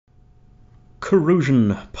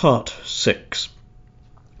Corrosion Part 6.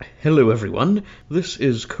 Hello everyone, this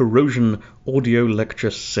is Corrosion Audio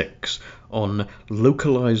Lecture 6 on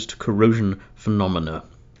Localized Corrosion Phenomena.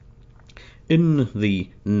 In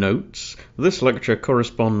the notes, this lecture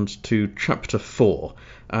corresponds to Chapter 4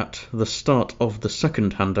 at the start of the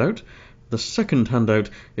second handout. The second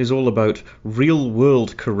handout is all about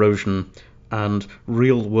real-world corrosion and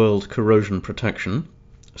real-world corrosion protection.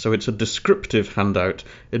 So it's a descriptive handout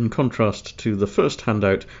in contrast to the first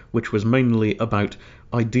handout, which was mainly about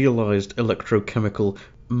idealized electrochemical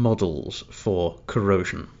models for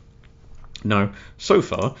corrosion. Now, so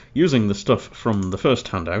far, using the stuff from the first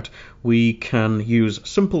handout, we can use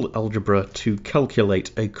simple algebra to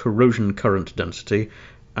calculate a corrosion current density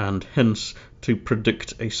and hence to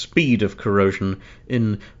predict a speed of corrosion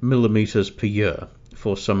in millimeters per year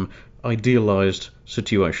for some idealized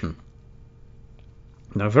situation.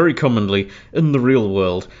 Now, very commonly, in the real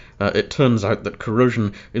world, it turns out that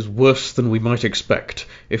corrosion is worse than we might expect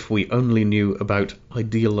if we only knew about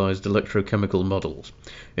idealized electrochemical models.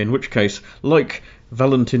 In which case, like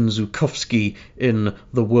Valentin Zhukovsky in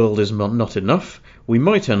The World is Not Enough, we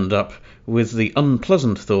might end up with the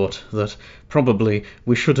unpleasant thought that probably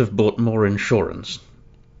we should have bought more insurance.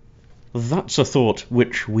 That's a thought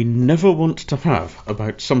which we never want to have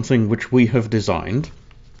about something which we have designed,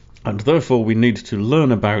 and therefore we need to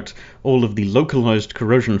learn about all of the localized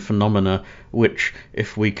corrosion phenomena which,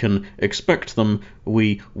 if we can expect them,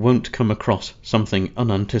 we won't come across something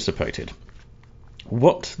unanticipated.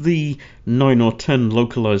 What the 9 or 10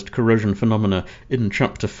 localized corrosion phenomena in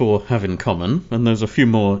Chapter 4 have in common, and there's a few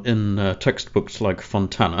more in textbooks like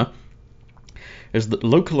Fontana, is that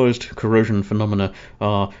localized corrosion phenomena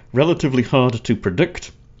are relatively hard to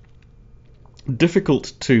predict,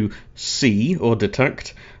 difficult to see or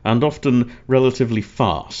detect, and often relatively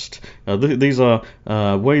fast. These are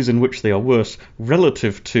ways in which they are worse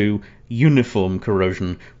relative to uniform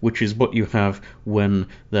corrosion, which is what you have when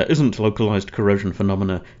there isn't localized corrosion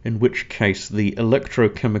phenomena, in which case the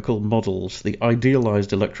electrochemical models, the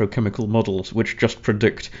idealized electrochemical models, which just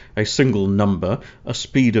predict a single number, a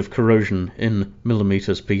speed of corrosion in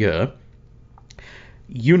millimeters per year.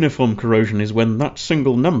 Uniform corrosion is when that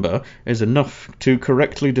single number is enough to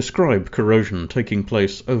correctly describe corrosion taking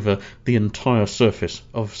place over the entire surface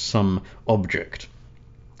of some object.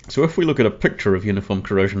 So if we look at a picture of uniform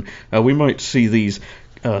corrosion, we might see these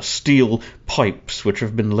steel pipes which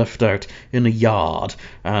have been left out in a yard,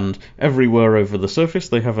 and everywhere over the surface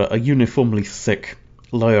they have a uniformly thick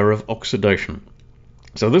layer of oxidation.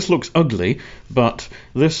 So this looks ugly, but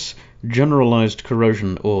this generalized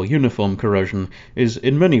corrosion or uniform corrosion is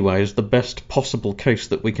in many ways the best possible case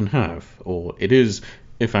that we can have, or it is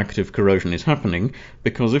if active corrosion is happening,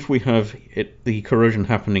 because if we have the corrosion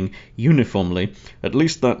happening uniformly, at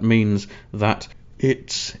least that means that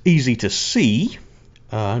it's easy to see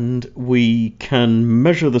and we can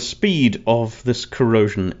measure the speed of this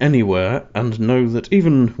corrosion anywhere and know that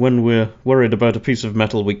even when we're worried about a piece of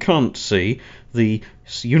metal we can't see, the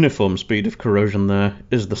uniform speed of corrosion there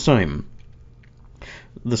is the same.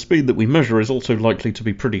 The speed that we measure is also likely to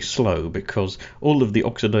be pretty slow because all of the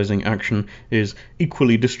oxidizing action is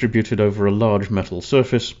equally distributed over a large metal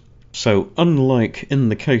surface. So unlike in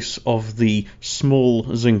the case of the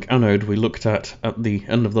small zinc anode we looked at the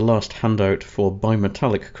end of the last handout for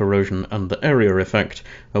bimetallic corrosion and the area effect,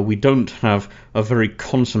 we don't have a very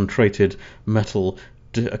concentrated metal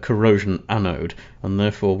corrosion anode, and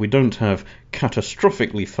therefore we don't have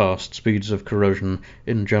catastrophically fast speeds of corrosion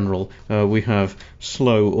in general. We have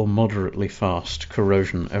slow or moderately fast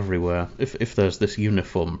corrosion everywhere if there's this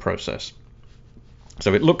uniform process.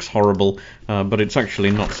 So it looks horrible, but it's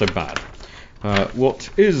actually not so bad. What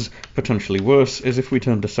is potentially worse is if we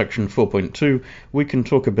turn to section 4.2, we can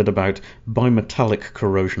talk a bit about bimetallic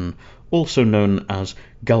corrosion, also known as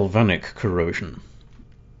galvanic corrosion.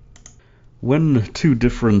 When two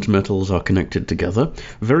different metals are connected together,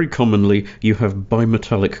 very commonly you have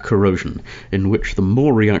bimetallic corrosion, in which the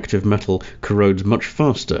more reactive metal corrodes much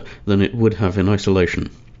faster than it would have in isolation.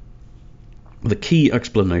 The key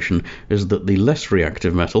explanation is that the less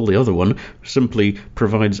reactive metal, the other one, simply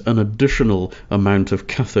provides an additional amount of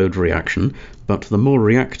cathode reaction, but the more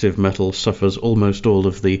reactive metal suffers almost all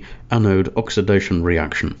of the anode oxidation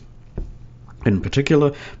reaction. In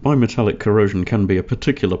particular, bimetallic corrosion can be a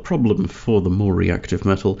particular problem for the more reactive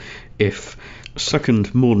metal if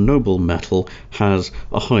second, more noble metal has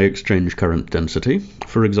a high exchange current density.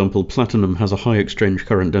 For example, platinum has a high exchange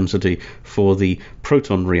current density for the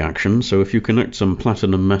proton reaction, so if you connect some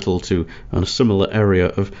platinum metal to a similar area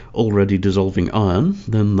of already dissolving iron,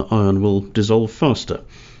 then the iron will dissolve faster.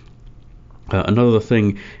 Another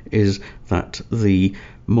thing is that the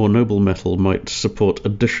more noble metal might support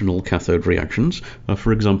additional cathode reactions.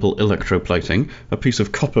 For example, electroplating. A piece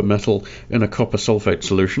of copper metal in a copper sulfate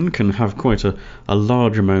solution can have quite a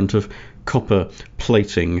large amount of copper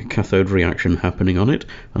plating cathode reaction happening on it,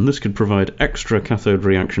 and this could provide extra cathode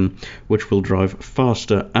reaction which will drive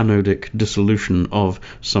faster anodic dissolution of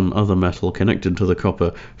some other metal connected to the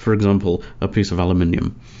copper, for example, a piece of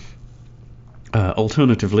aluminium.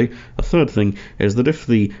 Alternatively, a third thing is that if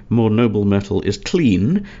the more noble metal is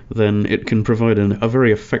clean, then it can provide a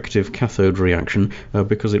very effective cathode reaction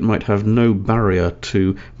because it might have no barrier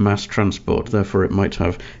to mass transport. Therefore, it might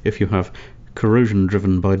have, if you have corrosion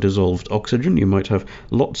driven by dissolved oxygen, you might have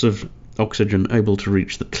lots of oxygen able to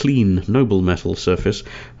reach the clean noble metal surface,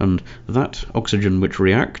 and that oxygen which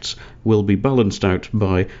reacts will be balanced out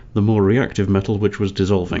by the more reactive metal which was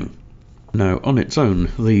dissolving. Now, on its own,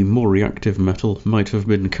 the more reactive metal might have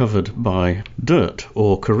been covered by dirt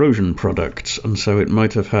or corrosion products, and so it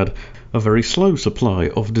might have had a very slow supply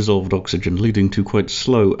of dissolved oxygen, leading to quite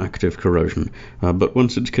slow active corrosion. But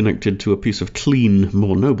once it's connected to a piece of clean,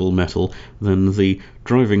 more noble metal, then the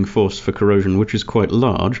driving force for corrosion, which is quite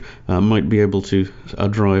large, might be able to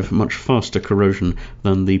drive much faster corrosion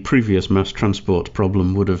than the previous mass transport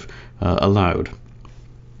problem would have allowed.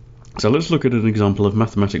 So let's look at an example of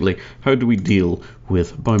mathematically how do we deal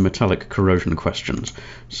with bimetallic corrosion questions.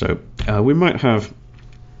 So we might have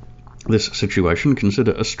this situation.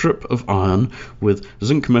 Consider a strip of iron with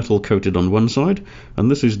zinc metal coated on one side, and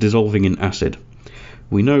this is dissolving in acid.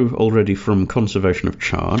 We know already from conservation of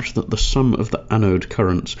charge that the sum of the anode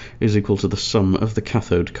currents is equal to the sum of the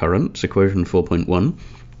cathode currents, equation 4.1.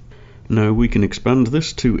 Now we can expand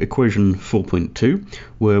this to equation 4.2,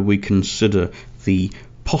 where we consider the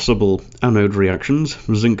possible anode reactions,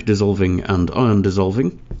 zinc dissolving and iron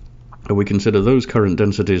dissolving. We consider those current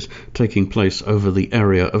densities taking place over the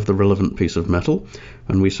area of the relevant piece of metal,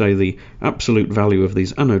 and we say the absolute value of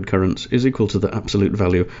these anode currents is equal to the absolute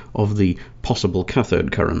value of the possible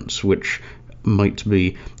cathode currents, which might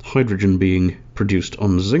be hydrogen being produced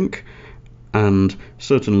on zinc, and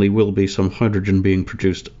certainly will be some hydrogen being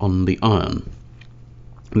produced on the iron.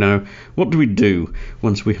 Now, what do we do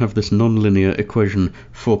once we have this nonlinear equation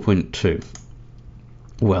 4.2?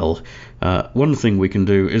 Well, one thing we can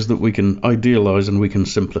do is that we can idealize and we can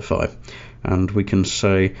simplify. And we can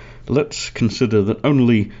say, let's consider that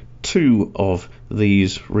only two of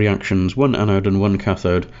these reactions, one anode and one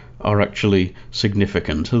cathode, are actually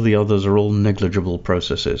significant. The others are all negligible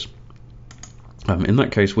processes. In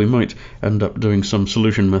that case, we might end up doing some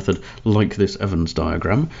solution method like this Evans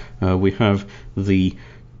diagram. We have the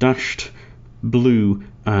dashed blue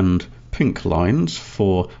and pink lines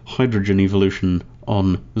for hydrogen evolution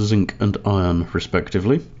on zinc and iron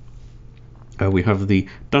respectively. We have the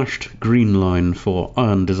dashed green line for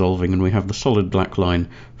iron dissolving, and we have the solid black line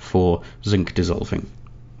for zinc dissolving.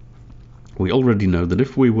 We already know that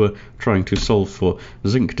if we were trying to solve for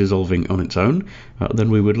zinc dissolving on its own, then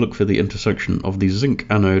we would look for the intersection of the zinc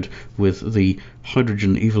anode with the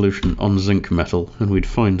hydrogen evolution on zinc metal, and we'd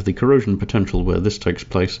find the corrosion potential where this takes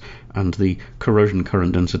place and the corrosion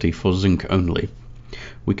current density for zinc only.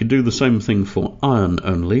 We could do the same thing for iron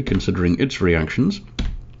only, considering its reactions.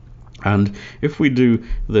 And if we do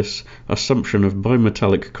this assumption of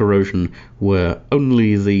bimetallic corrosion where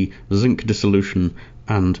only the zinc dissolution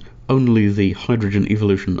and only the hydrogen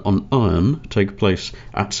evolution on iron take place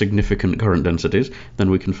at significant current densities, then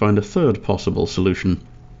we can find a third possible solution.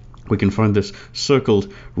 We can find this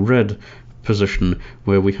circled red position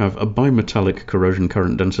where we have a bimetallic corrosion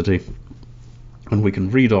current density, and we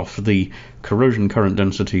can read off the corrosion current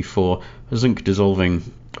density for zinc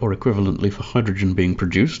dissolving, or equivalently for hydrogen being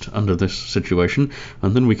produced under this situation,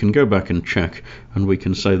 and then we can go back and check, and we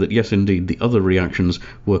can say that yes, indeed, the other reactions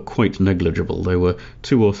were quite negligible. They were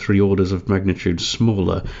 2 or 3 orders of magnitude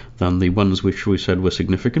smaller than the ones which we said were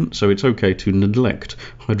significant, so it's okay to neglect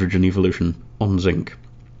hydrogen evolution on zinc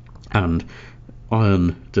and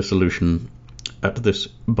iron dissolution at this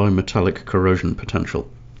bimetallic corrosion potential.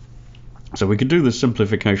 So we could do this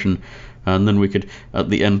simplification, and then we could at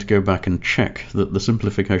the end go back and check that the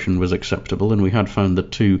simplification was acceptable, and we had found the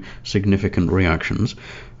 2 significant reactions.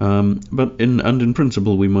 But in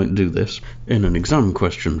principle we might do this. In an exam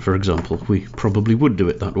question, for example, we probably would do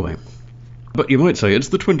it that way. But you might say it's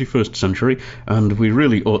the 21st century and we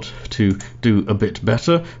really ought to do a bit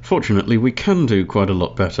better. Fortunately, we can do quite a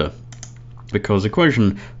lot better, because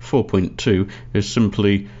equation 4.2 is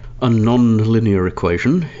simply a non-linear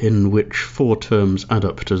equation in which 4 terms add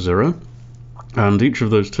up to 0. And each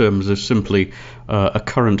of those terms is simply a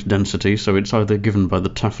current density, so it's either given by the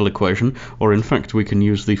Tafel equation, or in fact we can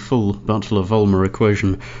use the full Butler-Volmer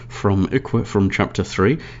equation from chapter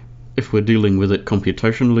 3. If we're dealing with it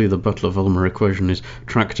computationally, the Butler-Volmer equation is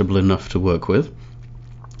tractable enough to work with.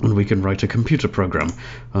 And we can write a computer program,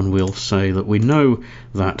 and we'll say that we know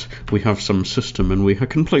that we have some system and we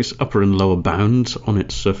can place upper and lower bounds on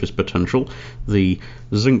its surface potential. The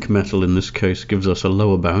zinc metal in this case gives us a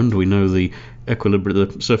lower bound. We know the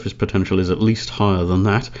surface potential is at least higher than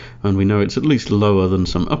that, and we know it's at least lower than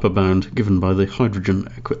some upper bound given by the hydrogen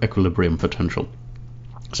equilibrium potential.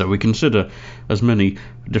 So we consider as many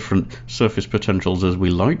different surface potentials as we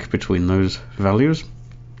like between those values.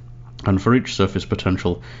 And for each surface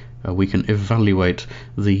potential, we can evaluate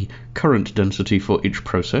the current density for each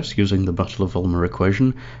process using the Butler-Volmer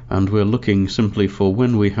equation, and we're looking simply for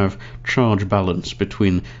when we have charge balance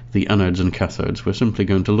between the anodes and cathodes. We're simply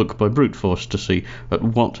going to look by brute force to see at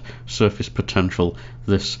what surface potential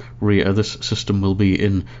this system will be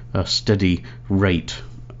in a steady rate.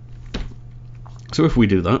 So if we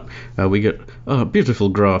do that, we get a beautiful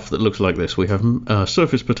graph that looks like this. We have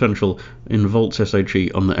surface potential in volts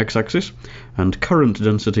SHE on the x-axis and current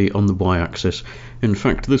density on the y-axis. In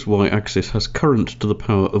fact, this y-axis has current to the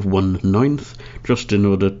power of 1/9, just in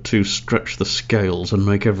order to stretch the scales and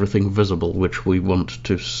make everything visible which we want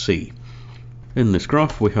to see. In this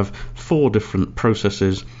graph we have 4 different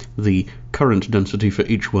processes. The current density for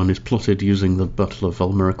each one is plotted using the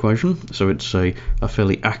Butler-Volmer equation, so it's a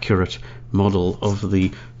fairly accurate model of the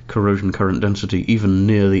corrosion current density even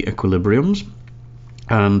near the equilibriums.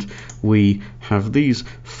 And we have these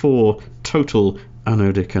 4 total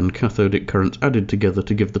anodic and cathodic currents added together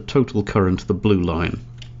to give the total current, the blue line.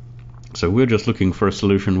 So we're just looking for a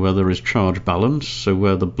solution where there is charge balance, so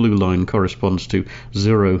where the blue line corresponds to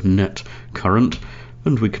 0 net current,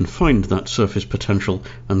 and we can find that surface potential,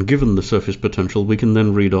 and given the surface potential we can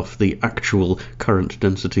then read off the actual current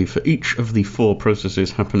density for each of the 4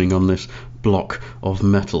 processes happening on this block of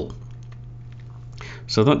metal.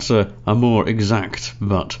 So that's a more exact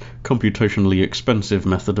but computationally expensive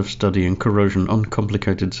method of studying corrosion on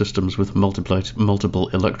complicated systems with multiple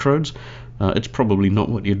electrodes. It's probably not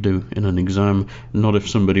what you'd do in an exam, not if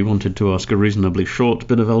somebody wanted to ask a reasonably short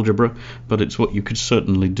bit of algebra, but it's what you could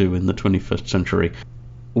certainly do in the 21st century.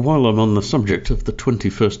 While I'm on the subject of the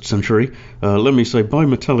 21st century, let me say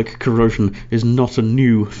bimetallic corrosion is not a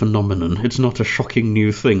new phenomenon. It's not a shocking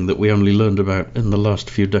new thing that we only learned about in the last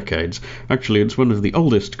few decades. Actually, it's one of the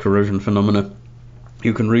oldest corrosion phenomena.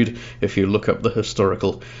 You can read, if you look up the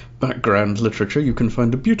historical background literature, you can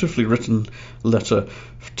find a beautifully written letter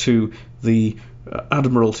to the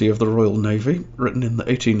Admiralty of the Royal Navy, written in the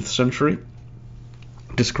 18th century,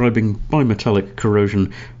 describing bimetallic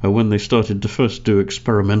corrosion when they started to first do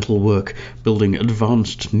experimental work building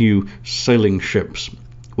advanced new sailing ships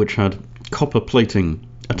which had copper plating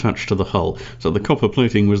attached to the hull. So the copper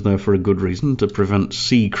plating was there for a good reason, to prevent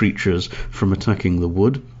sea creatures from attacking the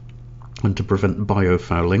wood and to prevent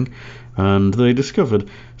biofouling, and they discovered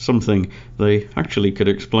something they actually could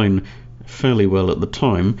explain fairly well at the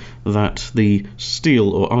time, that the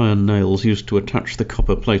steel or iron nails used to attach the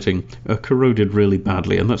copper plating are corroded really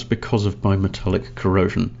badly, and that's because of bimetallic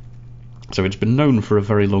corrosion. So it's been known for a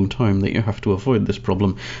very long time that you have to avoid this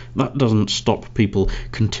problem. That doesn't stop people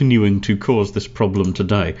continuing to cause this problem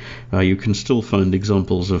today. You can still find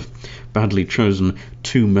examples of badly chosen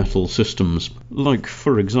two-metal systems, like,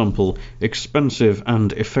 for example, expensive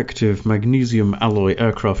and effective magnesium alloy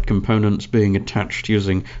aircraft components being attached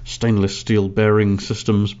using stainless steel bearing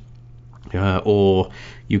systems. Or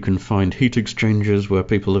you can find heat exchangers where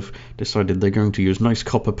people have decided they're going to use nice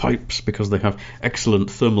copper pipes because they have excellent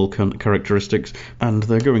thermal characteristics, and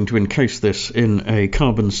they're going to encase this in a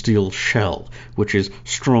carbon steel shell, which is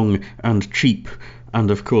strong and cheap,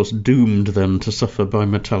 and of course doomed then to suffer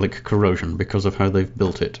bimetallic corrosion because of how they've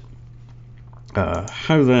built it.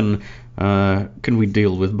 How then can we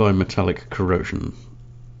deal with bimetallic corrosion?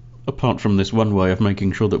 Apart from this one way of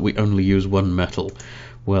making sure that we only use one metal,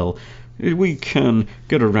 well, we can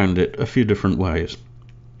get around it a few different ways.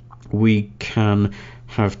 We can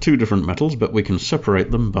have 2 different metals, but we can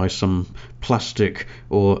separate them by some plastic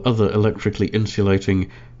or other electrically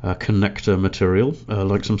insulating connector material,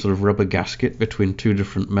 like some sort of rubber gasket between 2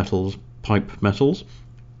 different metals, pipe metals.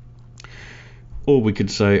 Or we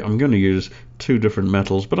could say, I'm going to use 2 different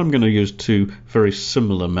metals, but I'm going to use 2 very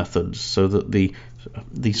similar methods, so that the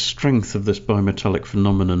strength of this bimetallic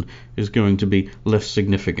phenomenon is going to be less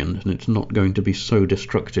significant, and it's not going to be so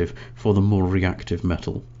destructive for the more reactive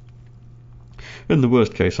metal. In the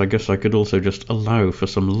worst case, I guess I could also just allow for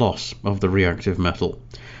some loss of the reactive metal.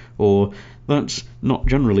 or that's not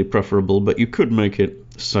generally preferable, but you could make it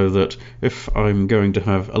so that if I'm going to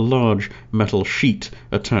have a large metal sheet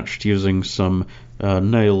attached using some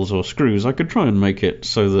nails or screws, I could try and make it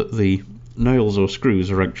so that the nails or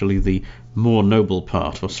screws are actually the more noble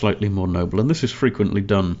part, or slightly more noble, and this is frequently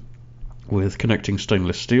done with connecting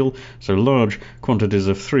stainless steel. So large quantities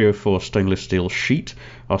of 304 stainless steel sheet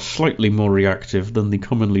are slightly more reactive than the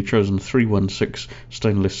commonly chosen 316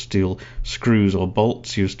 stainless steel screws or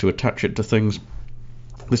bolts used to attach it to things.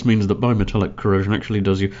 This means that bimetallic corrosion actually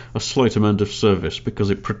does you a slight amount of service because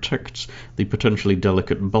it protects the potentially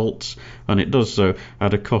delicate bolts, and it does so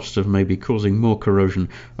at a cost of maybe causing more corrosion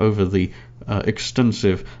over the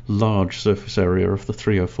extensive large surface area of the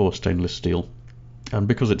 304 stainless steel. And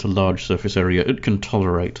because it's a large surface area, it can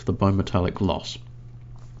tolerate the bimetallic loss.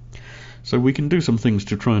 So we can do some things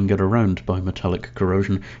to try and get around bimetallic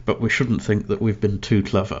corrosion, but we shouldn't think that we've been too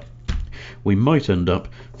clever. We might end up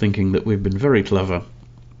thinking that we've been very clever,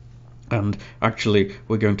 and actually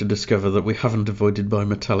we're going to discover that we haven't avoided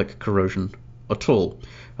bimetallic corrosion at all.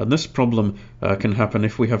 And this problem can happen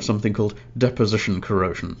if we have something called deposition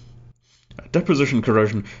corrosion. Deposition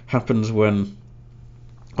corrosion happens when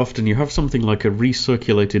often you have something like a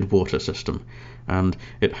recirculated water system, and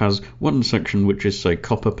it has one section which is, say,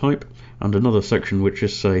 copper pipe, and another section which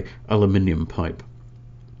is, say, aluminium pipe.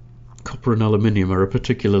 Copper and aluminium are a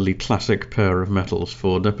particularly classic pair of metals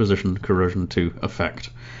for deposition corrosion to affect.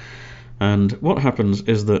 And what happens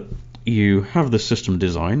is that you have this system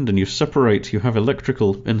designed, and you have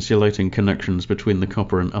electrical insulating connections between the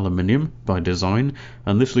copper and aluminium by design,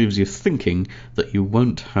 and this leaves you thinking that you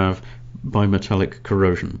won't have bimetallic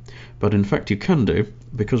corrosion. But in fact you can do,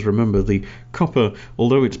 because remember, the copper,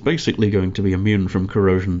 although it's basically going to be immune from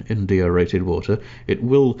corrosion in deaerated water, it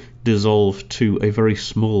will dissolve to a very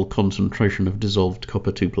small concentration of dissolved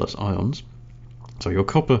copper 2+ ions. So your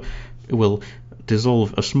copper will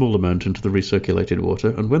dissolve a small amount into the recirculated water,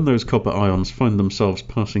 and when those copper ions find themselves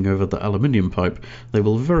passing over the aluminium pipe, they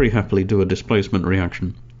will very happily do a displacement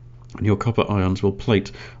reaction, and your copper ions will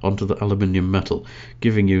plate onto the aluminium metal,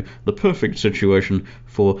 giving you the perfect situation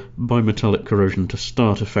for bimetallic corrosion to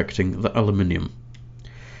start affecting the aluminium.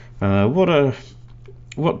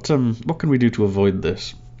 What can we do to avoid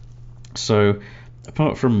this? So,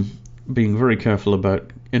 apart from being very careful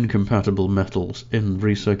about incompatible metals in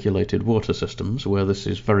recirculated water systems, where this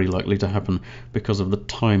is very likely to happen because of the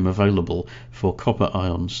time available for copper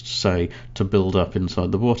ions, say, to build up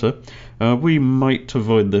inside the water, we might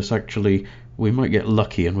avoid this. Actually, we might get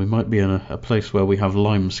lucky, and we might be in a place where we have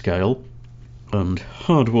limescale, and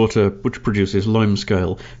hard water which produces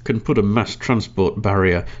limescale can put a mass transport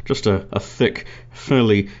barrier, just a thick,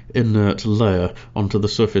 fairly inert layer, onto the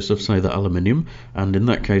surface of, say, the aluminium, and in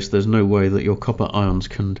that case there's no way that your copper ions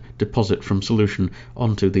can deposit from solution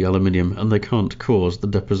onto the aluminium, and they can't cause the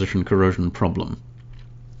deposition corrosion problem.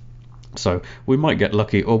 So we might get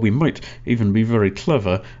lucky, or we might even be very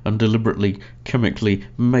clever and deliberately chemically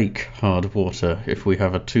make hard water if we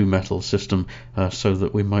have a two-metal system, so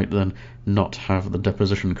that we might then not have the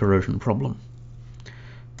deposition corrosion problem.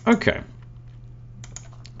 Okay,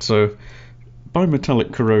 so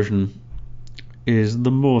bimetallic corrosion is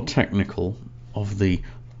the more technical of the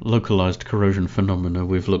localized corrosion phenomena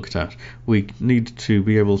we've looked at. We need to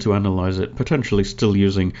be able to analyze it, potentially still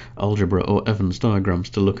using algebra or Evans diagrams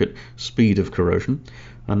to look at speed of corrosion.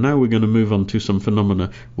 And now we're going to move on to some phenomena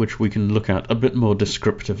which we can look at a bit more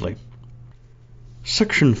descriptively.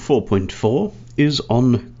 Section 4.4 is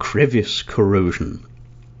on crevice corrosion.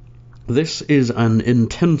 This is an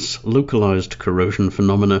intense localized corrosion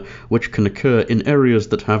phenomena which can occur in areas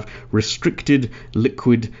that have restricted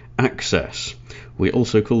liquid access. We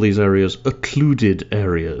also call these areas occluded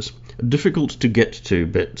areas, difficult to get to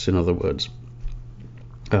bits, in other words.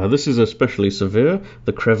 This is especially severe,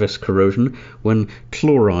 the crevice corrosion, when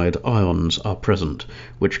chloride ions are present,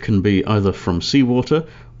 which can be either from seawater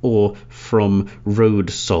or from road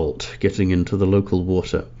salt getting into the local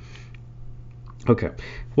water. Okay,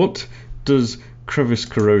 what does crevice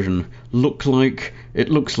corrosion look like? It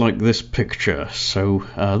looks like this picture. So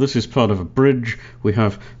this is part of a bridge. We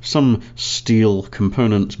have some steel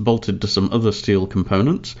components bolted to some other steel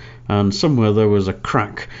components, and somewhere there was a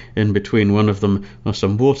crack in between one of them, or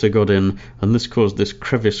some water got in, and this caused this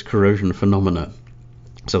crevice corrosion phenomena.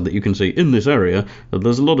 So that you can see in this area that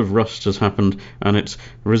there's a lot of rust has happened, and it's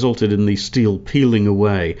resulted in the steel peeling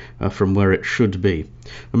away from where it should be.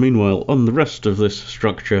 And meanwhile, on the rest of this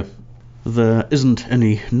structure, there isn't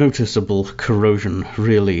any noticeable corrosion,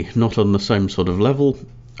 really, not on the same sort of level.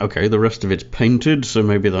 Okay, the rest of it's painted, so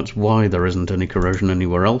maybe that's why there isn't any corrosion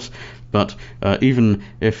anywhere else, but even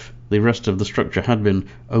if the rest of the structure had been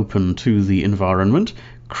open to the environment,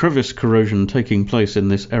 crevice corrosion taking place in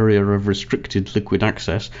this area of restricted liquid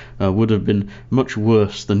access would have been much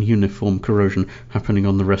worse than uniform corrosion happening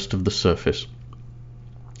on the rest of the surface.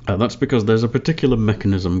 That's because there's a particular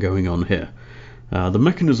mechanism going on here. The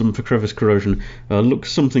mechanism for crevice corrosion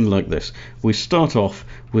looks something like this. We start off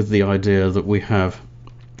with the idea that we have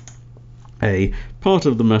a part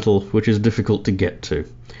of the metal which is difficult to get to,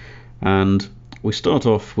 and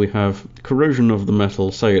we have corrosion of the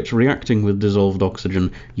metal, say it's reacting with dissolved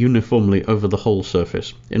oxygen uniformly over the whole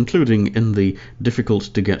surface, including in the difficult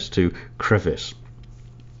to get to crevice.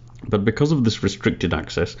 But because of this restricted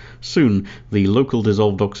access, soon the local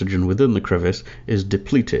dissolved oxygen within the crevice is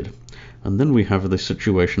depleted, and then we have the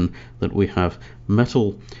situation that we have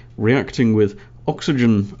metal reacting with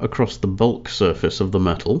oxygen across the bulk surface of the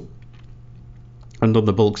metal, and on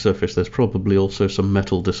the bulk surface there's probably also some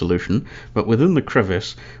metal dissolution, but within the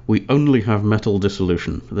crevice we only have metal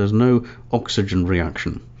dissolution. There's no oxygen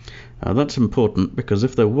reaction. That's important because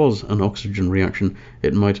if there was an oxygen reaction,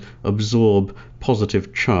 it might absorb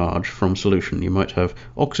positive charge from solution. You might have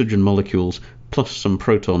oxygen molecules plus some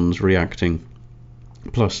protons reacting,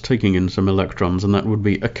 plus taking in some electrons, and that would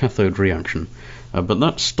be a cathode reaction. But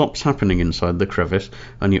that stops happening inside the crevice,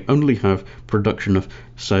 and you only have production of,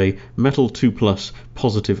 say, metal 2+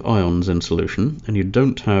 positive ions in solution, and you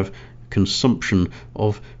don't have consumption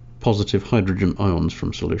of positive hydrogen ions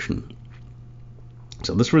from solution.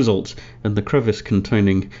 So this results in the crevice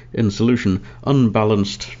containing in solution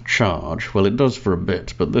unbalanced charge. Well, it does for a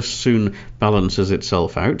bit, but this soon balances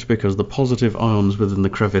itself out because the positive ions within the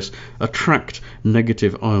crevice attract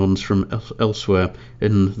negative ions from elsewhere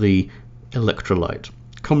in the electrolyte.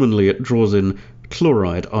 Commonly it draws in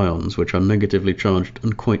chloride ions, which are negatively charged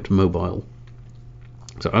and quite mobile.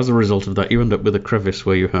 So as a result of that, you end up with a crevice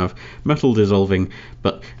where you have metal dissolving,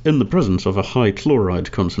 but in the presence of a high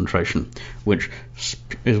chloride concentration, which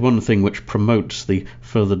is one thing which promotes the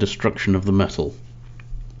further destruction of the metal.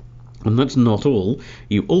 And that's not all.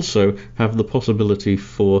 You also have the possibility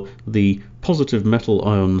for the positive metal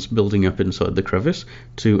ions building up inside the crevice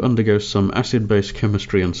to undergo some acid-base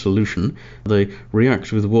chemistry and solution. They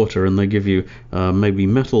react with water and they give you maybe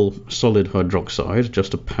metal solid hydroxide,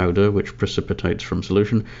 just a powder which precipitates from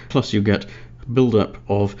solution, plus you get build-up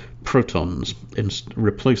of protons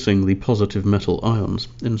replacing the positive metal ions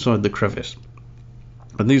inside the crevice.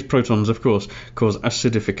 And these protons, of course, cause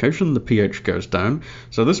acidification, the pH goes down,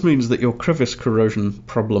 so this means that your crevice corrosion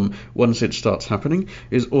problem, once it starts happening,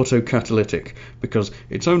 is autocatalytic, because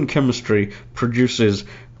its own chemistry produces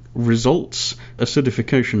results,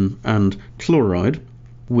 acidification and chloride,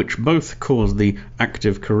 which both cause the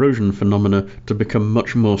active corrosion phenomena to become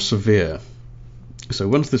much more severe. So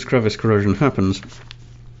once this crevice corrosion happens,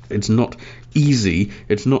 it's not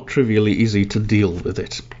trivially easy to deal with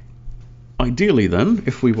it. Ideally then,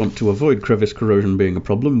 if we want to avoid crevice corrosion being a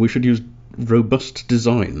problem, we should use robust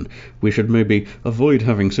design. We should maybe avoid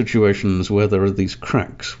having situations where there are these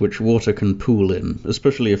cracks which water can pool in,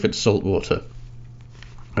 especially if it's salt water.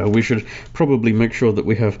 We should probably make sure that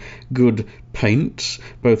we have good paints,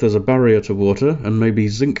 both as a barrier to water and maybe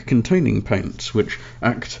zinc-containing paints, which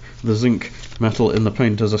act the zinc metal in the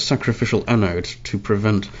paint as a sacrificial anode to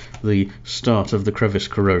prevent the start of the crevice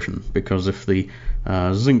corrosion, because if the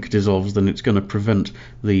zinc dissolves, then it's going to prevent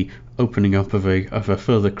the opening up of a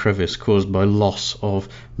further crevice caused by loss of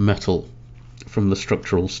metal from the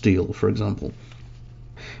structural steel, for example.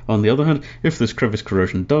 On the other hand, if this crevice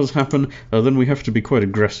corrosion does happen, then we have to be quite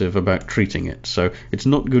aggressive about treating it. So it's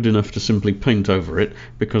not good enough to simply paint over it,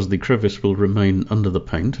 because the crevice will remain under the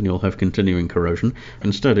paint and you'll have continuing corrosion.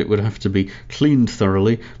 Instead, it would have to be cleaned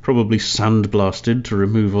thoroughly, probably sandblasted to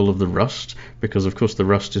remove all of the rust, because of course the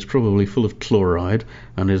rust is probably full of chloride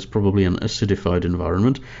and is probably an acidified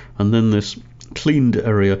environment. And then this cleaned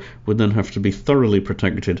area would then have to be thoroughly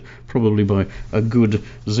protected, probably by a good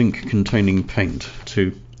zinc-containing paint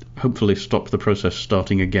to hopefully stop the process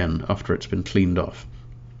starting again after it's been cleaned off.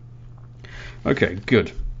 Okay,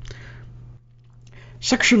 good.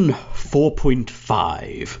 Section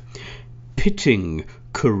 4.5. Pitting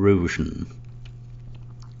corrosion.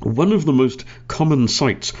 One of the most common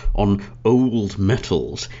sights on old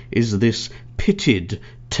metals is this pitted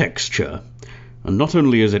texture. And not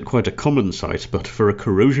only is it quite a common sight, but for a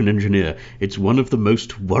corrosion engineer, it's one of the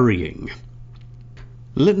most worrying.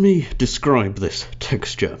 Let me describe this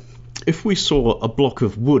texture. If we saw a block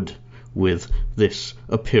of wood with this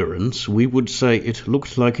appearance, we would say it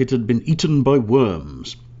looked like it had been eaten by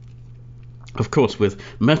worms. Of course, with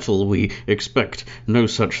metal we expect no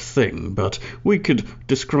such thing, but we could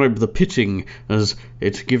describe the pitting as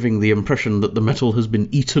it giving the impression that the metal has been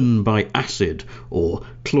eaten by acid or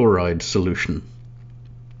chloride solution.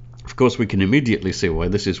 Of course, we can immediately see why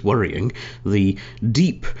this is worrying. The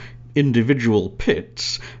deep individual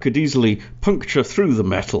pits could easily puncture through the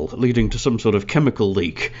metal, leading to some sort of chemical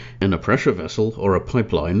leak in a pressure vessel or a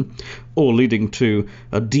pipeline, or leading to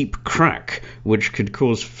a deep crack which could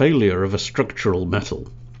cause failure of a structural metal.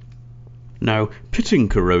 Now, pitting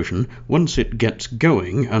corrosion, once it gets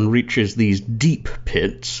going and reaches these deep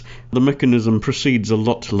pits, the mechanism proceeds a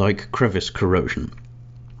lot like crevice corrosion.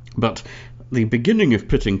 But the beginning of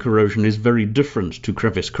pitting corrosion is very different to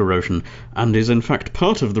crevice corrosion, and is in fact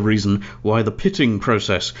part of the reason why the pitting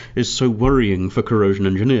process is so worrying for corrosion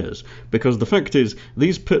engineers, because the fact is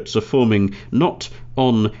these pits are forming not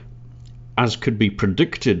on, as could be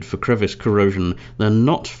predicted for crevice corrosion, they're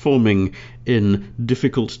not forming in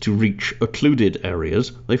difficult to reach occluded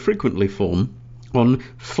areas. They frequently form on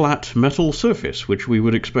flat metal surface, which we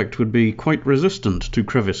would expect would be quite resistant to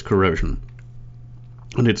crevice corrosion.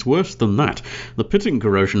 And it's worse than that. The pitting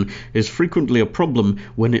corrosion is frequently a problem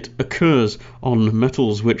when it occurs on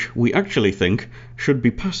metals which we actually think should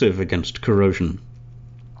be passive against corrosion.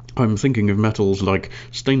 I'm thinking of metals like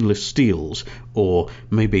stainless steels or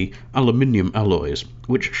maybe aluminium alloys,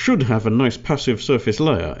 which should have a nice passive surface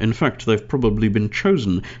layer. In fact, they've probably been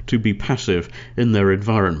chosen to be passive in their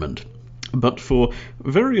environment. But for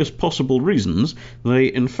various possible reasons, they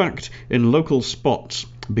in fact, in local spots,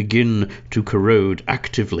 begin to corrode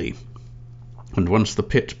actively. And once the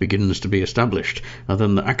pit begins to be established,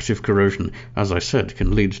 then the active corrosion, as I said,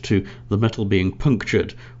 can lead to the metal being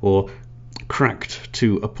punctured or cracked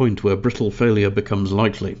to a point where brittle failure becomes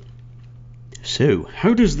likely. So,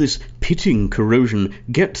 how does this pitting corrosion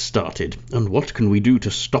get started, and what can we do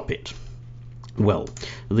to stop it? Well,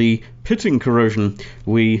 the pitting corrosion,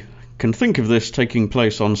 we can think of this taking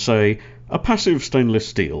place on, say, a passive stainless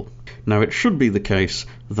steel. Now, it should be the case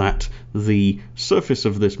that the surface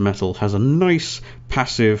of this metal has a nice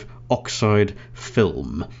passive oxide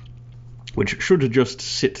film, which should just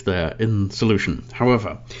sit there in solution.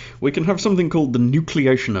 However, we can have something called the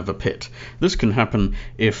nucleation of a pit. This can happen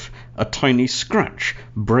if a tiny scratch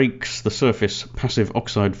breaks the surface passive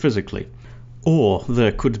oxide physically. Or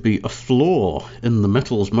there could be a flaw in the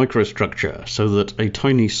metal's microstructure so that a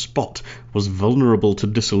tiny spot was vulnerable to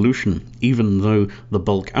dissolution even though the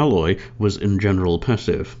bulk alloy was in general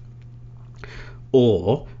passive.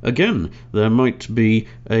 Or, again, there might be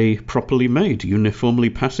a properly made, uniformly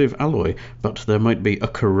passive alloy, but there might be a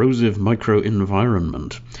corrosive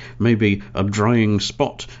microenvironment. Maybe a drying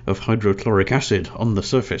spot of hydrochloric acid on the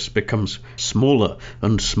surface becomes smaller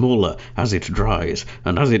and smaller as it dries,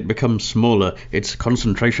 and as it becomes smaller, its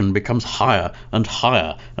concentration becomes higher and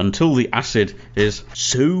higher until the acid is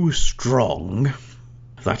so strong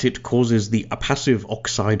that it causes the passive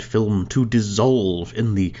oxide film to dissolve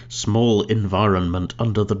in the small environment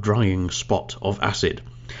under the drying spot of acid.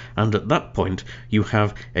 And at that point you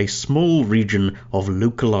have a small region of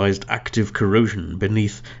localized active corrosion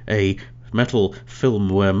beneath a metal film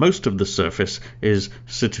where most of the surface is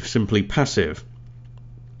simply passive.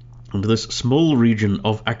 And this small region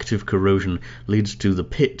of active corrosion leads to the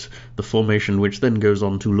pit, the formation which then goes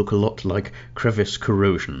on to look a lot like crevice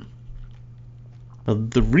corrosion.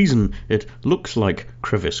 The reason it looks like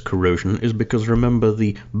crevice corrosion is because, remember,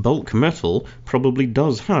 the bulk metal probably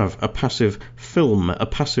does have a passive film, a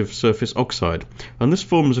passive surface oxide, and this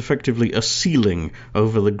forms effectively a sealing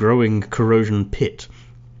over the growing corrosion pit.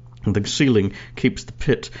 The sealing keeps the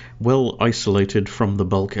pit well isolated from the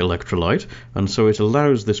bulk electrolyte, and so it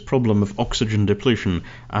allows this problem of oxygen depletion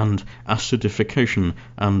and acidification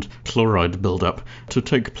and chloride buildup to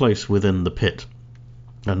take place within the pit.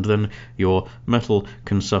 And then your metal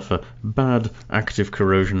can suffer bad active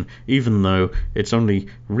corrosion, even though it only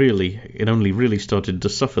really started to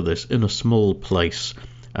suffer this in a small place,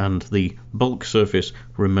 and the bulk surface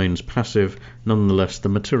remains passive. Nonetheless, the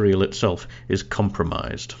material itself is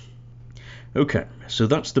compromised. Okay, so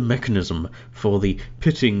that's the mechanism for the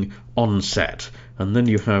pitting onset, and then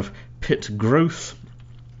you have pit growth.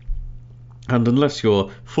 And unless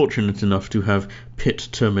you're fortunate enough to have pit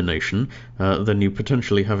termination, then you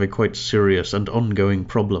potentially have a quite serious and ongoing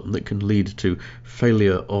problem that can lead to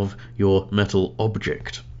failure of your metal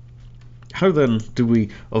object. How then do we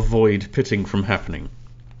avoid pitting from happening?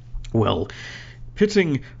 Well,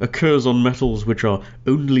 pitting occurs on metals which are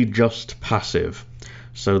only just passive.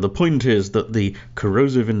 So the point is that the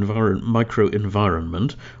corrosive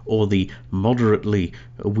microenvironment, or the moderately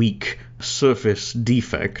weak surface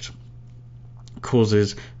defect,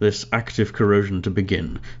 causes this active corrosion to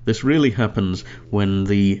begin. This really happens when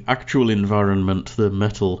the actual environment the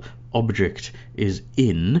metal object is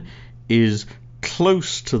in is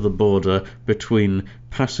close to the border between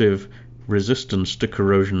passive resistance to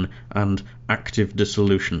corrosion and active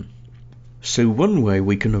dissolution. So one way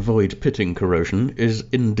we can avoid pitting corrosion is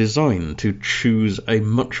in design to choose a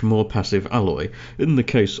much more passive alloy. In the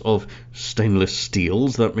case of stainless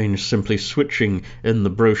steels, that means simply switching in the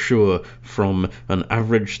brochure from an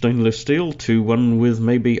average stainless steel to one with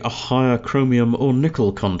maybe a higher chromium or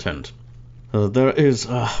nickel content. There is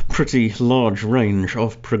a pretty large range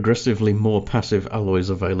of progressively more passive alloys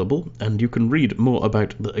available, and you can read more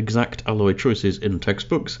about the exact alloy choices in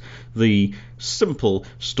textbooks. The simple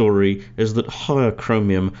story is that higher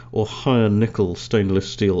chromium or higher nickel stainless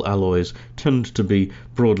steel alloys tend to be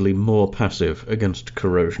broadly more passive against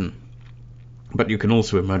corrosion. But you can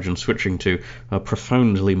also imagine switching to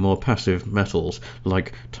profoundly more passive metals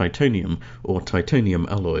like titanium or titanium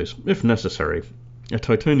alloys, if necessary.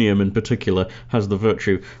 Titanium in particular has the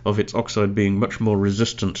virtue of its oxide being much more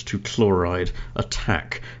resistant to chloride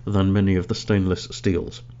attack than many of the stainless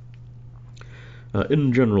steels.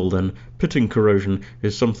 In general then, pitting corrosion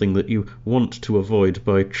is something that you want to avoid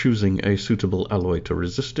by choosing a suitable alloy to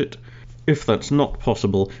resist it. If that's not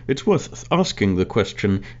possible, it's worth asking the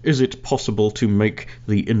question, is it possible to make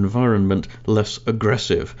the environment less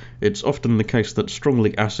aggressive? It's often the case that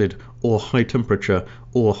strongly acid or high temperature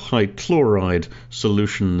or high chloride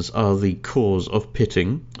solutions are the cause of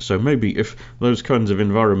pitting. So maybe if those kinds of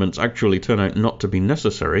environments actually turn out not to be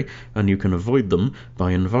necessary and you can avoid them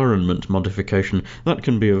by environment modification, that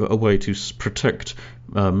can be a way to protect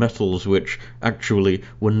metals which actually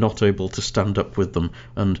were not able to stand up with them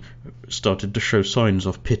and started to show signs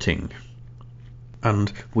of pitting.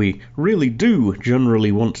 And we really do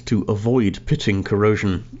generally want to avoid pitting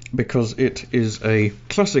corrosion because it is a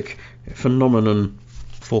classic phenomenon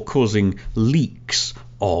for causing leaks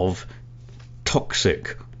of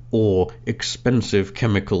toxic or expensive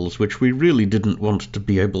chemicals which we really didn't want to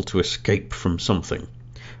be able to escape from something.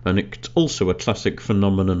 And it's also a classic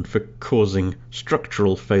phenomenon for causing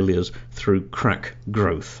structural failures through crack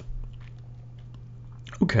growth.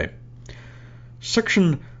 Okay,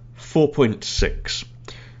 section 4.6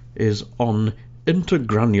 is on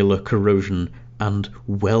intergranular corrosion and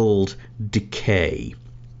weld decay.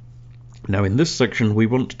 Now in this section we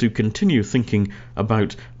want to continue thinking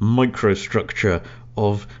about microstructure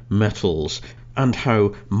of metals and how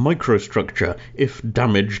microstructure, if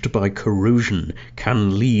damaged by corrosion,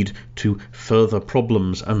 can lead to further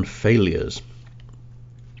problems and failures.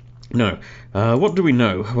 Now, what do we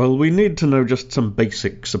know? Well, we need to know just some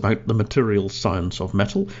basics about the material science of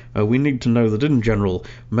metal. We need to know that in general,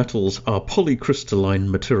 metals are polycrystalline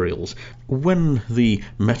materials. When the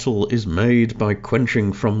metal is made by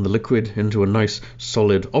quenching from the liquid into a nice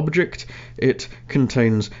solid object, it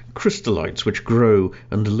contains crystallites which grow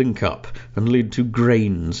and link up and lead to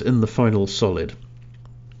grains in the final solid.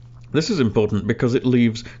 This is important because it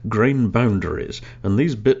leaves grain boundaries, and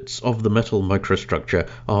these bits of the metal microstructure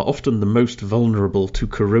are often the most vulnerable to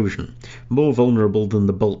corrosion, more vulnerable than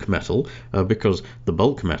the bulk metal, because the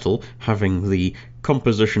bulk metal, having the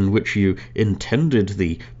composition which you intended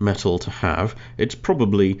the metal to have, it's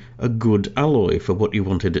probably a good alloy for what you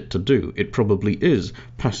wanted it to do. It probably is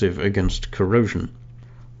passive against corrosion.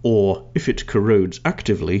 Or, if it corrodes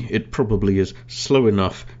actively, it probably is slow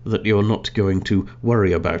enough that you're not going to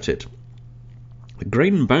worry about it. The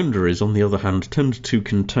grain boundaries, on the other hand, tend to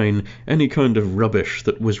contain any kind of rubbish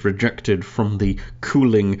that was rejected from the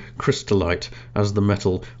cooling crystallite as the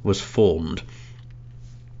metal was formed.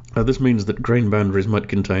 This means that grain boundaries might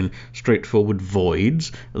contain straightforward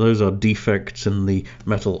voids. Those are defects in the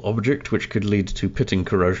metal object which could lead to pitting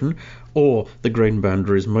corrosion, or the grain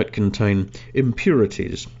boundaries might contain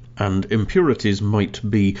impurities, and impurities might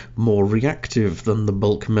be more reactive than the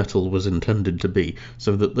bulk metal was intended to be,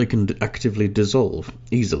 so that they can actively dissolve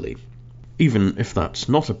easily. Even if that's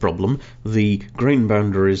not a problem, the grain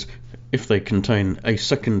boundaries, if they contain a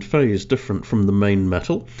second phase different from the main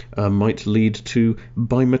metal, might lead to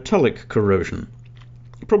bimetallic corrosion.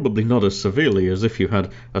 Probably not as severely as if you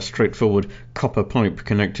had a straightforward copper pipe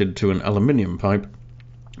connected to an aluminium pipe,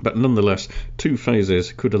 but nonetheless, two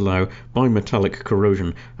phases could allow bimetallic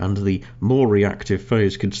corrosion, and the more reactive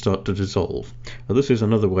phase could start to dissolve. This is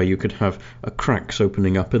another way you could have cracks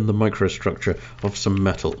opening up in the microstructure of some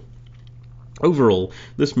metal. Overall,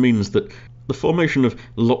 this means that the formation of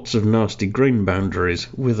lots of nasty grain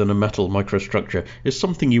boundaries within a metal microstructure is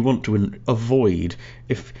something you want to avoid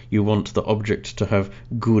if you want the object to have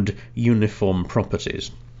good uniform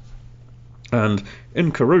properties. And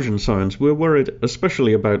in corrosion science, we're worried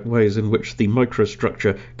especially about ways in which the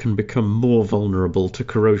microstructure can become more vulnerable to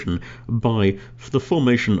corrosion by the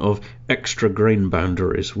formation of extra grain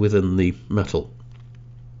boundaries within the metal.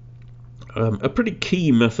 A pretty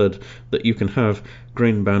key method that you can have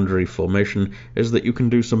grain boundary formation is that you can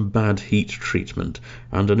do some bad heat treatment,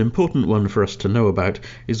 and an important one for us to know about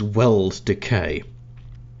is weld decay.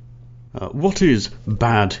 What is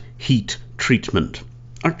bad heat treatment?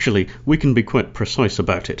 Actually, we can be quite precise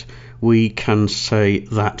about it. We can say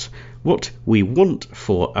that what we want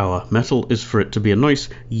for our metal is for it to be a nice,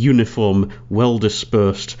 uniform,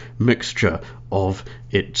 well-dispersed mixture of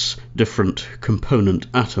its different component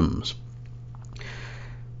atoms.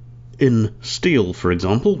 In steel, for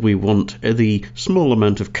example, we want the small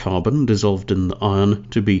amount of carbon dissolved in the iron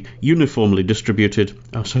to be uniformly distributed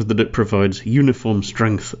so that it provides uniform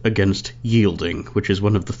strength against yielding, which is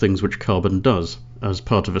one of the things which carbon does as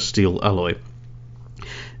part of a steel alloy.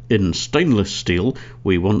 In stainless steel,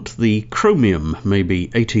 we want the chromium, maybe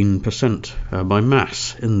 18% by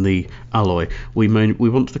mass in the alloy. We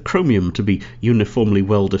want the chromium to be uniformly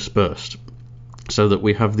well dispersed, so that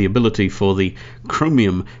we have the ability for the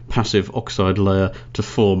chromium passive oxide layer to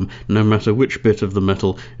form no matter which bit of the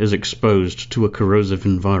metal is exposed to a corrosive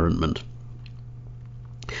environment.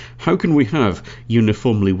 How can we have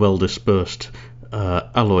uniformly well dispersed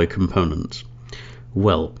alloy components?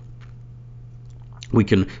 Well, we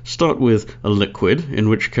can start with a liquid, in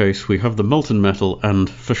which case we have the molten metal and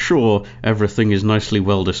for sure everything is nicely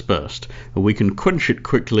well dispersed. We can quench it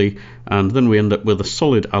quickly and then we end up with a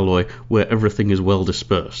solid alloy where everything is well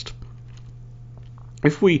dispersed.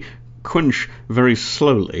 If we quench very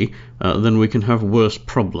slowly, then we can have worse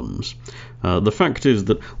problems. The fact is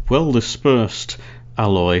that well dispersed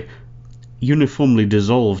alloy, uniformly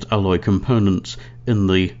dissolved alloy components in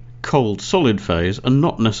the cold solid phase are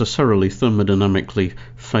not necessarily thermodynamically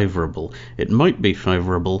favourable. It might be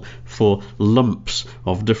favourable for lumps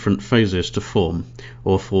of different phases to form,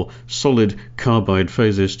 or for solid carbide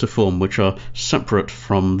phases to form which are separate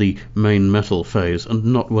from the main metal phase and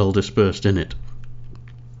not well dispersed in it.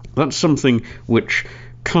 That's something which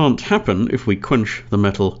can't happen if we quench the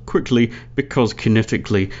metal quickly, because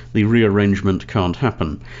kinetically the rearrangement can't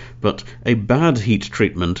happen. But a bad heat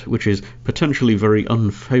treatment, which is potentially very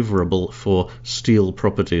unfavourable for steel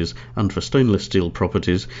properties and for stainless steel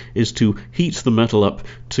properties, is to heat the metal up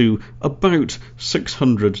to about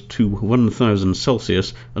 600 to 1000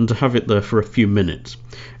 Celsius and to have it there for a few minutes.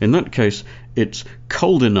 In that case, it's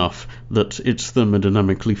cold enough that it's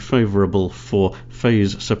thermodynamically favourable for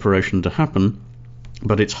phase separation to happen,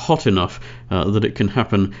 but it's hot enough that it can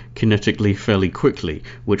happen kinetically fairly quickly,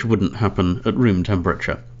 which wouldn't happen at room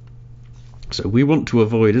temperature. So we want to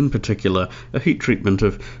avoid, in particular, a heat treatment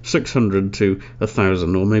of 600 to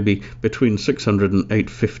 1000, or maybe between 600 and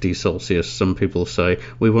 850 Celsius, some people say.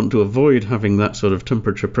 We want to avoid having that sort of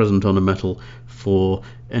temperature present on a metal for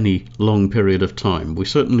any long period of time. We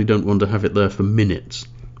certainly don't want to have it there for minutes.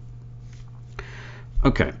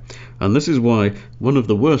 Okay, and this is why one of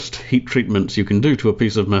the worst heat treatments you can do to a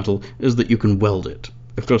piece of metal is that you can weld it.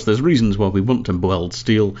 Of course, there's reasons why we want to weld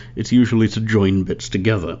steel. It's usually to join bits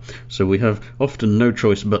together, so we have often no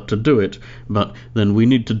choice but to do it, but then we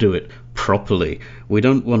need to do it properly. We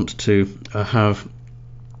don't want to have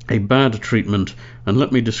a bad treatment, and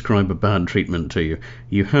let me describe a bad treatment to you.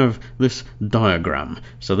 You have this diagram.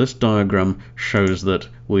 So this diagram shows that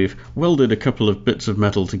we've welded a couple of bits of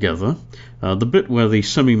metal together. The bit where the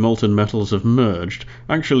semi-molten metals have merged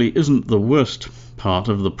actually isn't the worst part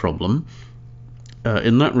of the problem.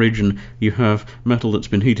 In that region you have metal that's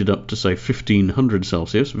been heated up to say 1500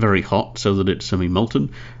 Celsius, very hot so that it's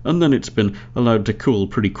semi-molten, and then it's been allowed to cool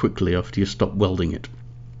pretty quickly after you stop welding it.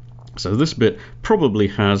 So this bit probably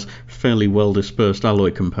has fairly well dispersed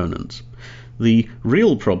alloy components. The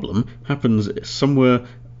real problem happens somewhere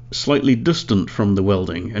slightly distant from the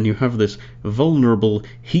welding, and you have this vulnerable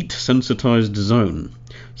heat sensitized zone.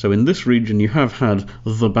 So in this region you have had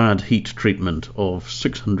the bad heat treatment of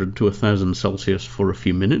 600 to 1000 Celsius for a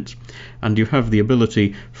few minutes, and you have the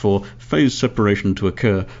ability for phase separation to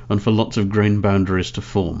occur and for lots of grain boundaries to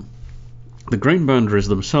form. The grain boundaries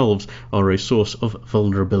themselves are a source of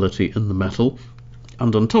vulnerability in the metal,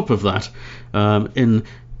 and on top of that, in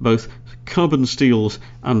both carbon steels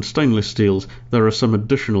and stainless steels, there are some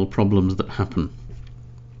additional problems that happen.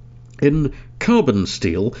 In carbon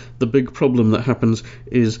steel, the big problem that happens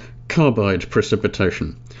is carbide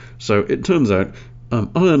precipitation. So it turns out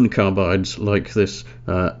iron carbides like this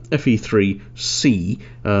Fe3C,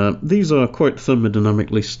 these are quite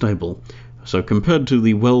thermodynamically stable. So compared to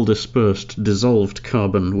the well-dispersed dissolved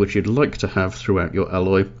carbon which you'd like to have throughout your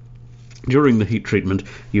alloy, During the heat treatment,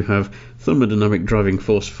 you have thermodynamic driving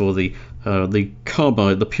force for the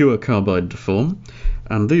carbide, the pure carbide, to form.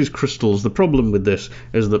 And these crystals, the problem with this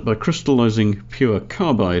is that by crystallizing pure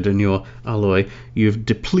carbide in your alloy, you've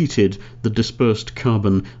depleted the dispersed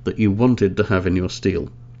carbon that you wanted to have in your steel.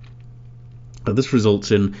 This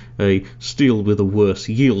results in a steel with a worse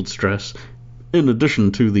yield stress, in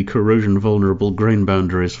addition to the corrosion-vulnerable grain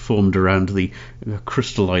boundaries formed around the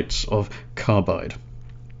crystallites of carbide.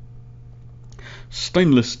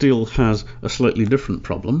 Stainless steel has a slightly different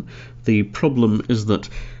problem. The problem is that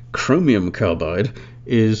chromium carbide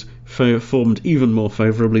is formed even more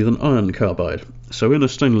favourably than iron carbide. So in a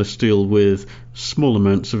stainless steel with small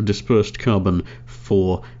amounts of dispersed carbon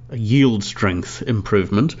for a yield strength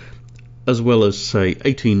improvement, as well as, say,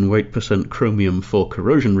 18 weight% chromium for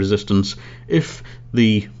corrosion resistance, if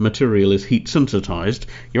the material is heat sensitized,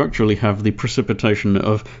 you actually have the precipitation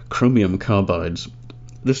of chromium carbides.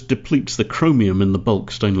 This depletes the chromium in the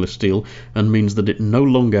bulk stainless steel and means that it no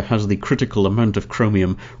longer has the critical amount of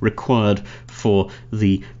chromium required for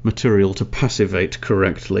the material to passivate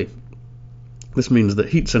correctly. This means that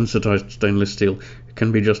heat-sensitized stainless steel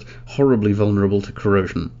can be just horribly vulnerable to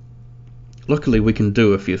corrosion. Luckily, we can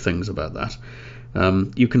do a few things about that.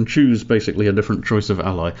 You can choose basically a different choice of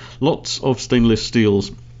alloy. Lots of stainless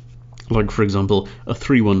steels, like for example a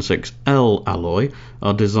 316L alloy,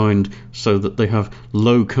 are designed so that they have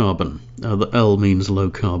low carbon. The L means low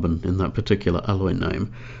carbon in that particular alloy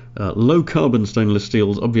name. Low carbon stainless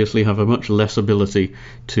steels obviously have a much less ability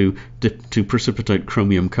to precipitate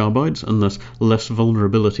chromium carbides, and thus less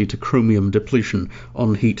vulnerability to chromium depletion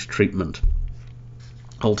on heat treatment.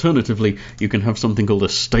 Alternatively, you can have something called a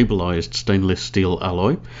stabilized stainless steel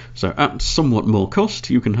alloy. So at somewhat more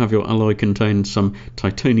cost, you can have your alloy contain some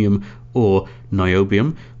titanium or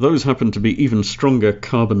niobium. Those happen to be even stronger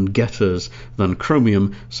carbon getters than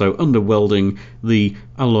chromium, so under welding the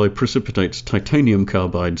alloy precipitates titanium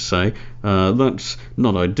carbide, say. That's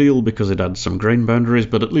not ideal because it adds some grain boundaries,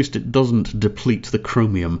 but at least it doesn't deplete the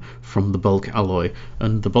chromium from the bulk alloy,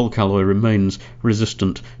 and the bulk alloy remains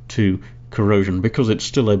resistant to corrosion because it's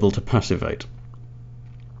still able to passivate.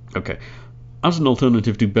 Okay. As an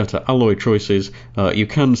alternative to better alloy choices, you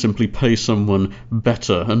can simply pay someone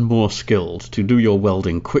better and more skilled to do your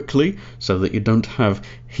welding quickly so that you don't have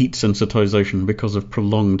heat sensitization because of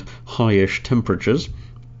prolonged high-ish temperatures.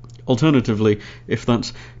 Alternatively, if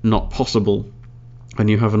that's not possible and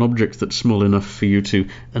you have an object that's small enough for you to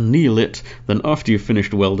anneal it, then after you've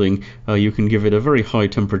finished welding, you can give it a very high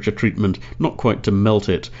temperature treatment, not quite to melt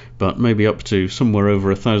it, but maybe up to somewhere over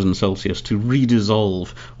 1000 Celsius to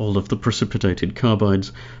redissolve all of the precipitated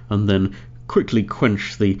carbides, and then quickly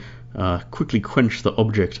quench the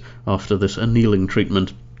object after this annealing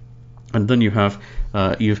treatment. And then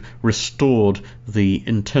you've restored the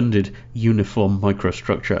intended uniform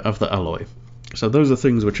microstructure of the alloy. So those are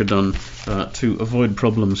things which are done to avoid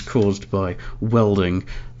problems caused by welding.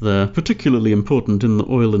 They're particularly important in the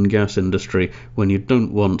oil and gas industry when you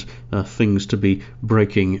don't want things to be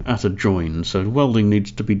breaking at a join. So welding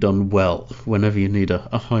needs to be done well whenever you need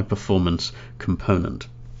a high-performance component.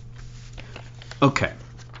 Okay.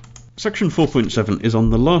 Section 4.7 is on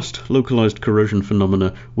the last localized corrosion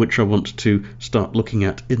phenomena which I want to start looking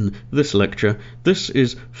at in this lecture. This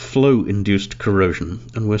is flow-induced corrosion,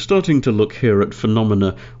 and we're starting to look here at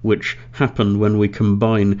phenomena which happen when we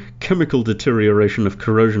combine chemical deterioration of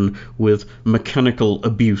corrosion with mechanical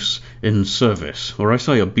abuse in service. Or I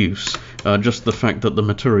say abuse, just the fact that the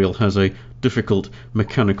material has a difficult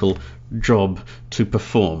mechanical job to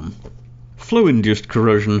perform. Flow-induced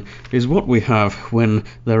corrosion is what we have when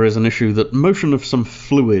there is an issue that motion of some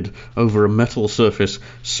fluid over a metal surface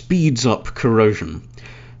speeds up corrosion.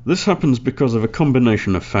 This happens because of a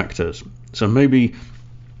combination of factors. So maybe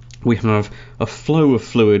we have a flow of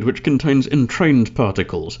fluid which contains entrained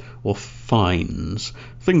particles, or fines,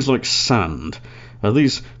 things like sand.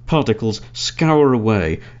 These particles scour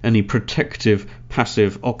away any protective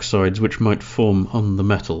passive oxides which might form on the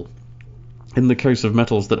metal. In the case of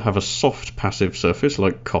metals that have a soft passive surface,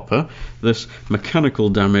 like copper, this mechanical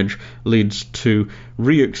damage leads to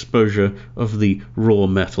re-exposure of the raw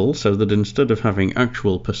metal, so that instead of having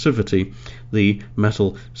actual passivity, the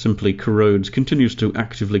metal simply continues to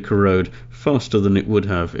actively corrode faster than it would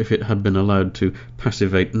have if it had been allowed to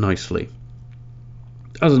passivate nicely.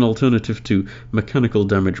 As an alternative to mechanical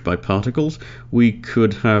damage by particles, we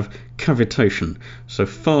could have cavitation. So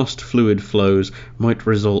fast fluid flows might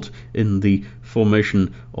result in the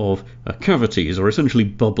formation of cavities, or essentially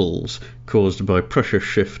bubbles, caused by pressure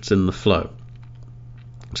shifts in the flow.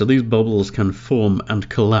 So these bubbles can form and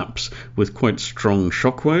collapse with quite strong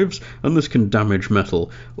shock waves, and this can damage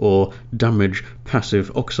metal or damage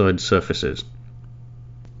passive oxide surfaces.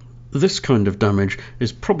 This kind of damage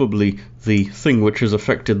is probably the thing which has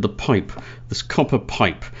affected the pipe, this copper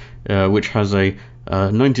pipe, which has a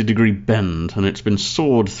 90-degree bend, and it's been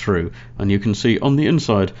sawed through, and you can see on the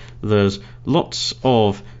inside there's lots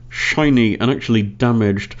of shiny and actually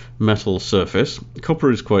damaged metal surface.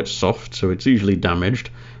 Copper is quite soft, so it's easily damaged,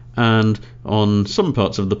 and on some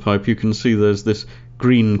parts of the pipe you can see there's this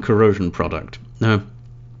green corrosion product. Now,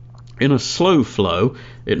 in a slow flow,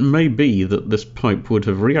 it may be that this pipe would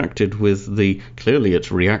have reacted with clearly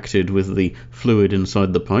it's reacted with the fluid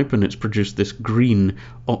inside the pipe and it's produced this green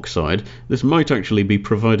oxide. This might actually be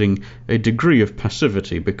providing a degree of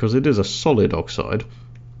passivity because it is a solid oxide,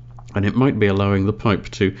 and it might be allowing the pipe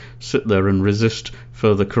to sit there and resist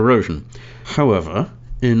further corrosion. However,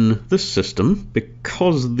 in this system,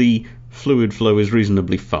 because the fluid flow is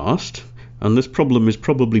reasonably fast, and this problem is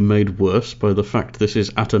probably made worse by the fact this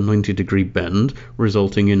is at a 90-degree bend,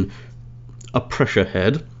 resulting in a pressure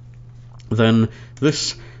head, then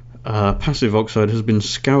this passive oxide has been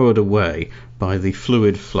scoured away by the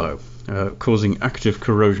fluid flow, causing active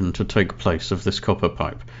corrosion to take place of this copper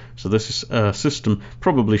pipe. So this system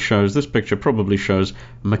probably shows, this picture probably shows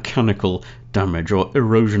mechanical damage or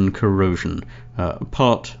erosion corrosion,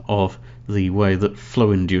 part of the way that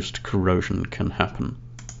flow-induced corrosion can happen.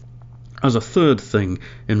 As a third thing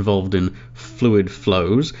involved in fluid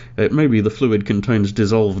flows, it may be the fluid contains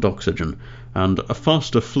dissolved oxygen, and a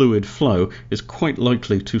faster fluid flow is quite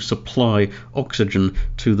likely to supply oxygen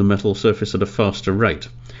to the metal surface at a faster rate.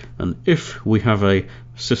 And if we have a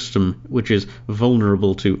system which is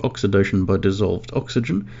vulnerable to oxidation by dissolved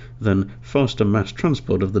oxygen, then faster mass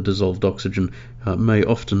transport of the dissolved oxygen may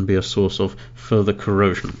often be a source of further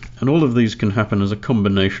corrosion. And all of these can happen as a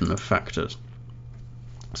combination of factors.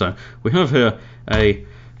 So we have here a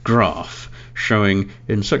graph showing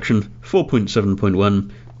in section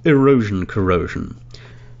 4.7.1 erosion corrosion.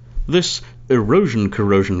 This erosion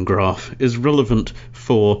corrosion graph is relevant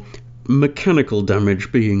for mechanical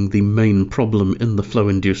damage being the main problem in the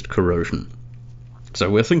flow-induced corrosion. So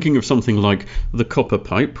we're thinking of something like the copper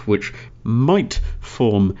pipe, which might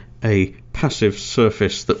form a passive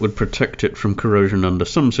surface that would protect it from corrosion under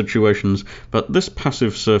some situations, but this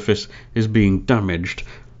passive surface is being damaged.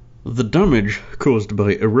 The damage caused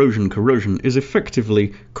by erosion corrosion is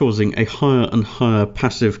effectively causing a higher and higher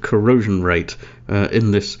passive corrosion rate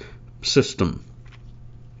in this system.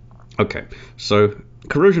 Okay, so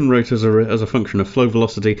corrosion rate as a function of flow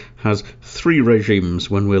velocity has three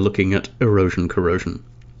regimes when we're looking at erosion corrosion.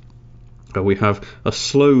 We have a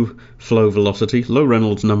slow flow velocity, low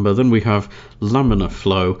Reynolds number, then we have laminar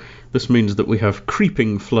flow. This means that we have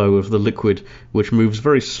creeping flow of the liquid which moves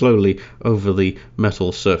very slowly over the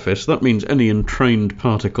metal surface. That means any entrained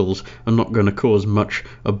particles are not going to cause much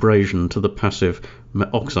abrasion to the passive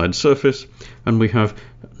oxide surface, and we have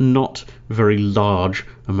not very large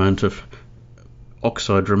amount of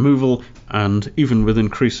oxide removal, and even with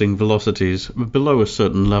increasing velocities below a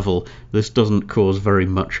certain level, this doesn't cause very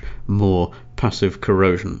much more passive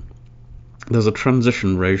corrosion. There's a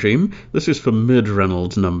transition regime. This is for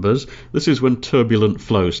mid-Reynolds numbers. This is when turbulent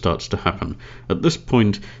flow starts to happen. At this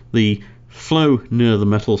point, the flow near the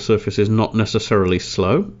metal surface is not necessarily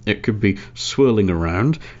slow. It could be swirling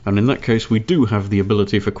around, and in that case we do have the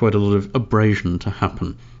ability for quite a lot of abrasion to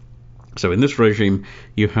happen. So in this regime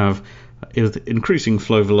you have with increasing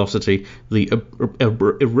flow velocity, the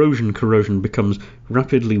erosion corrosion becomes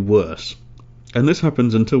rapidly worse. And this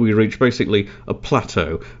happens until we reach basically a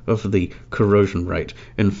plateau of the corrosion rate.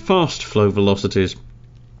 In fast flow velocities,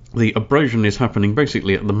 the abrasion is happening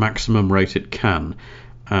basically at the maximum rate it can.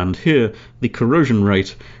 And here, the corrosion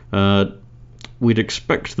rate, we'd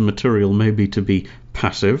expect the material maybe to be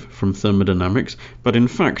passive from thermodynamics, but in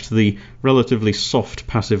fact the relatively soft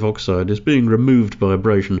passive oxide is being removed by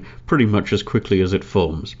abrasion pretty much as quickly as it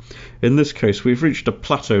forms. In this case we've reached a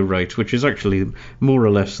plateau rate, which is actually more or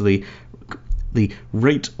less the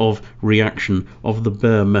rate of reaction of the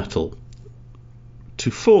bare metal to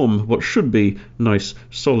form what should be nice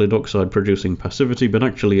solid oxide producing passivity, but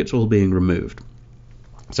actually it's all being removed.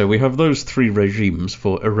 So we have those three regimes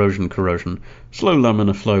for erosion corrosion: slow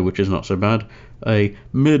laminar flow, which is not so bad, a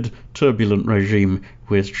mid-turbulent regime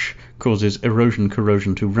which causes erosion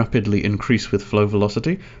corrosion to rapidly increase with flow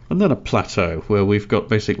velocity, and then a plateau where we've got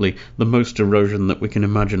basically the most erosion that we can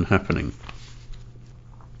imagine happening.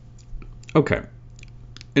 Okay,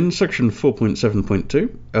 in section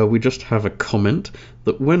 4.7.2 we just have a comment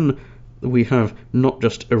that when we have not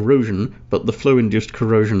just erosion, but the flow-induced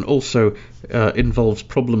corrosion also involves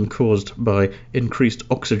problem caused by increased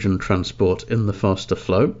oxygen transport in the faster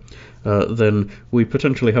flow, then we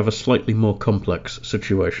potentially have a slightly more complex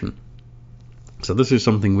situation. So this is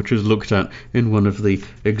something which is looked at in one of the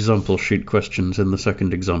example sheet questions in the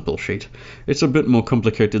second example sheet. It's a bit more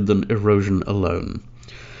complicated than erosion alone,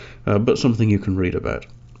 but something you can read about.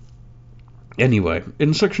 Anyway,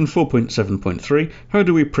 in section 4.7.3, how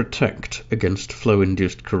do we protect against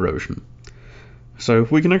flow-induced corrosion? So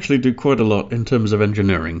we can actually do quite a lot in terms of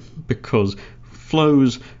engineering, because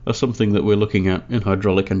flows are something that we're looking at in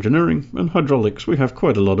hydraulic engineering, and hydraulics we have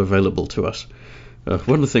quite a lot available to us.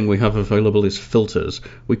 One thing we have available is filters.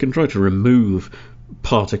 We can try to remove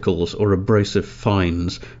particles or abrasive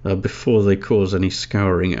fines before they cause any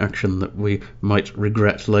scouring action that we might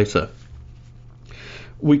regret later.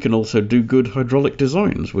 We can also do good hydraulic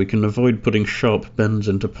designs. We can avoid putting sharp bends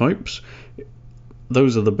into pipes.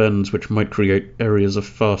 Those are the bends which might create areas of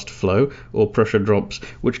fast flow or pressure drops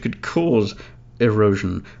which could cause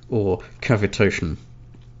erosion or cavitation.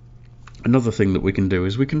 Another thing that we can do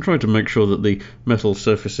is we can try to make sure that the metal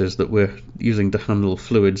surfaces that we're using to handle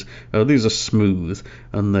fluids, these are smooth,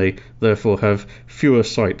 and they therefore have fewer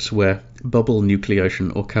sites where bubble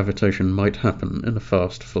nucleation or cavitation might happen in a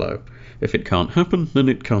fast flow. If it can't happen, then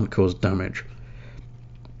it can't cause damage.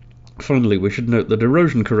 Finally, we should note that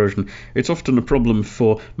erosion corrosion, it's often a problem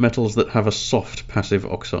for metals that have a soft passive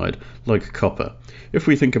oxide, like copper. If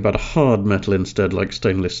we think about a hard metal instead, like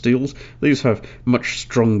stainless steels, these have much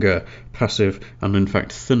stronger passive and in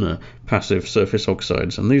fact thinner passive surface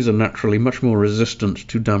oxides, and these are naturally much more resistant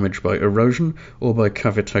to damage by erosion or by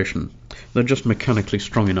cavitation. They're just mechanically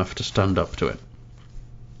strong enough to stand up to it.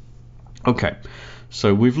 Okay.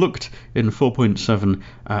 So we've looked in 4.7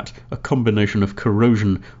 at a combination of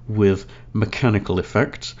corrosion with mechanical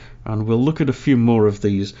effects, and we'll look at a few more of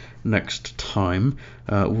these next time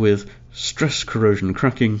with stress corrosion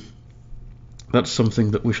cracking. That's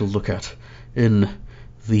something that we shall look at in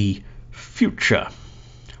the future.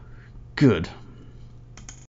 Good.